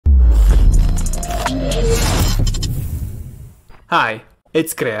Hi,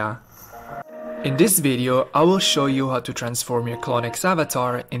 it's Crea. In this video, I will show you how to transform your CloneX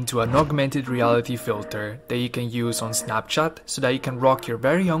avatar into an augmented reality filter that you can use on Snapchat so that you can rock your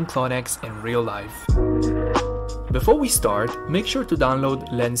very own CloneX in real life. Before we start, make sure to download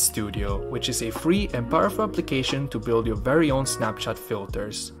Lens Studio, which is a free and powerful application to build your very own Snapchat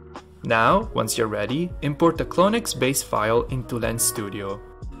filters. Now, once you're ready, import the CloneX base file into Lens Studio.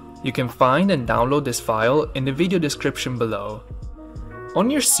 You can find and download this file in the video description below. On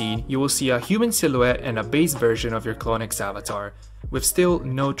your scene, you will see a human silhouette and a base version of your CloneX avatar, with still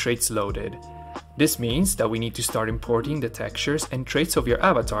no traits loaded. This means that we need to start importing the textures and traits of your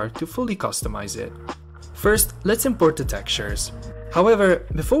avatar to fully customize it. First, let's import the textures. However,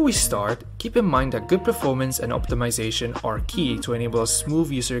 before we start, keep in mind that good performance and optimization are key to enable a smooth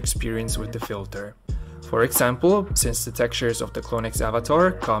user experience with the filter. For example, since the textures of the CloneX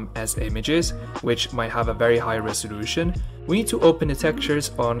avatar come as images, which might have a very high resolution, we need to open the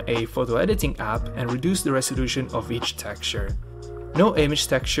textures on a photo editing app and reduce the resolution of each texture. No image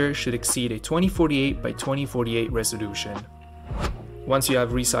texture should exceed a 2048 by 2048 resolution. Once you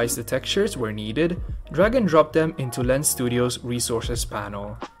have resized the textures where needed, drag and drop them into Lens Studio's Resources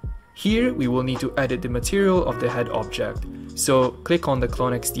panel. Here, we will need to edit the material of the head object, so click on the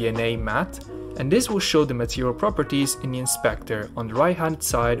CloneX DNA matte, and this will show the material properties in the inspector on the right-hand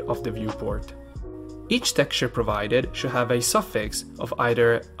side of the viewport. Each texture provided should have a suffix of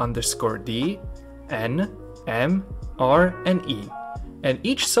either _d, n, m, r, and e, and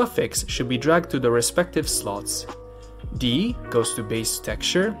each suffix should be dragged to the respective slots. D goes to base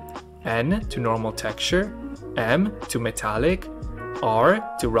texture, N to normal texture, M to metallic, R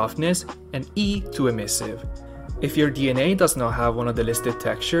to roughness, and E to emissive. If your DNA does not have one of the listed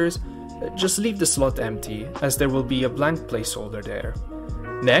textures, just leave the slot empty, as there will be a blank placeholder there.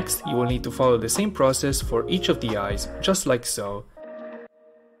 Next, you will need to follow the same process for each of the eyes, just like so.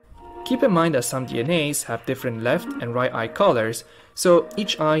 Keep in mind that some DNAs have different left and right eye colors, so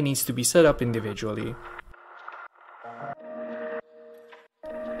each eye needs to be set up individually.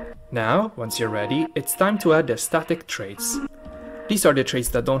 Now, once you're ready, it's time to add the static traits. These are the traits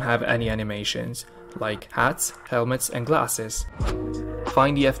that don't have any animations, like hats, helmets, and glasses.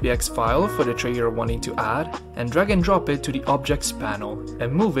 Find the FBX file for the trait you're wanting to add and drag and drop it to the Objects panel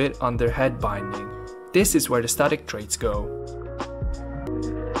and move it under Head Binding. This is where the static traits go.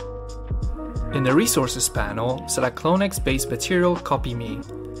 In the Resources panel, select CloneX Base Material Copy Me.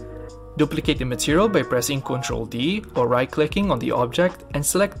 Duplicate the material by pressing Ctrl D or right-clicking on the object and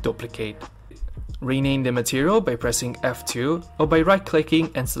select Duplicate. Rename the material by pressing F2 or by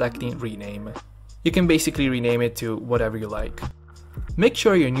right-clicking and selecting Rename. You can basically rename it to whatever you like. Make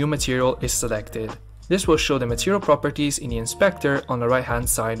sure your new material is selected. This will show the material properties in the inspector on the right-hand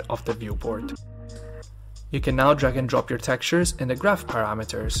side of the viewport. You can now drag and drop your textures in the graph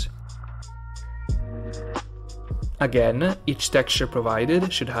parameters. Again, each texture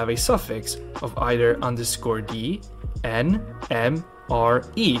provided should have a suffix of either _d, n, m, r,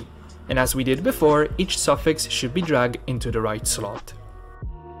 e, and as we did before, each suffix should be dragged into the right slot.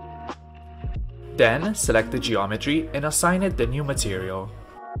 Then, select the geometry and assign it the new material.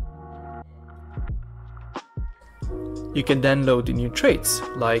 You can then load the new traits,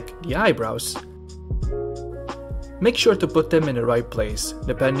 like the eyebrows. Make sure to put them in the right place,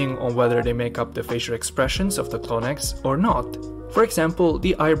 depending on whether they make up the facial expressions of the CloneX or not. For example,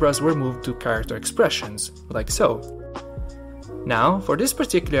 the eyebrows were moved to character expressions, like so. Now, for this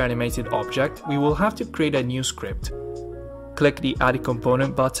particular animated object, we will have to create a new script. Click the Add a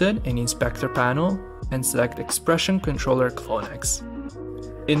Component button in the Inspector panel and select Expression Controller CloneX.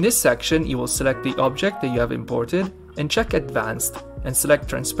 In this section, you will select the object that you have imported and check Advanced and select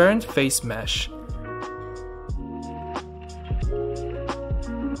Transparent Face Mesh.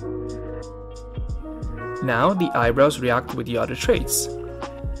 Now the eyebrows react with the other traits.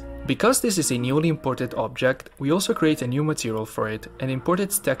 Because this is a newly imported object, we also create a new material for it and import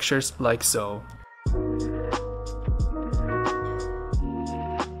its textures like so.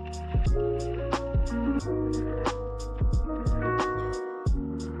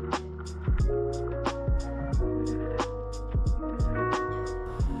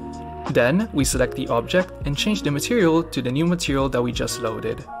 Then we select the object and change the material to the new material that we just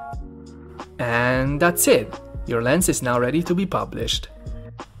loaded. And that's it! Your lens is now ready to be published.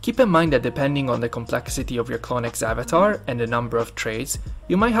 Keep in mind that depending on the complexity of your CloneX avatar and the number of traits,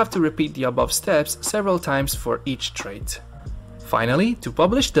 you might have to repeat the above steps several times for each trait. Finally, to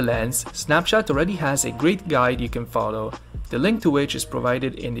publish the lens, Snapchat already has a great guide you can follow, the link to which is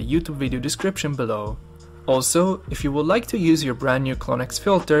provided in the YouTube video description below. Also, if you would like to use your brand new CloneX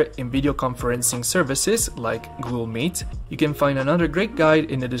filter in video conferencing services like Google Meet, you can find another great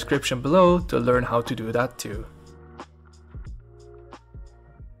guide in the description below to learn how to do that too.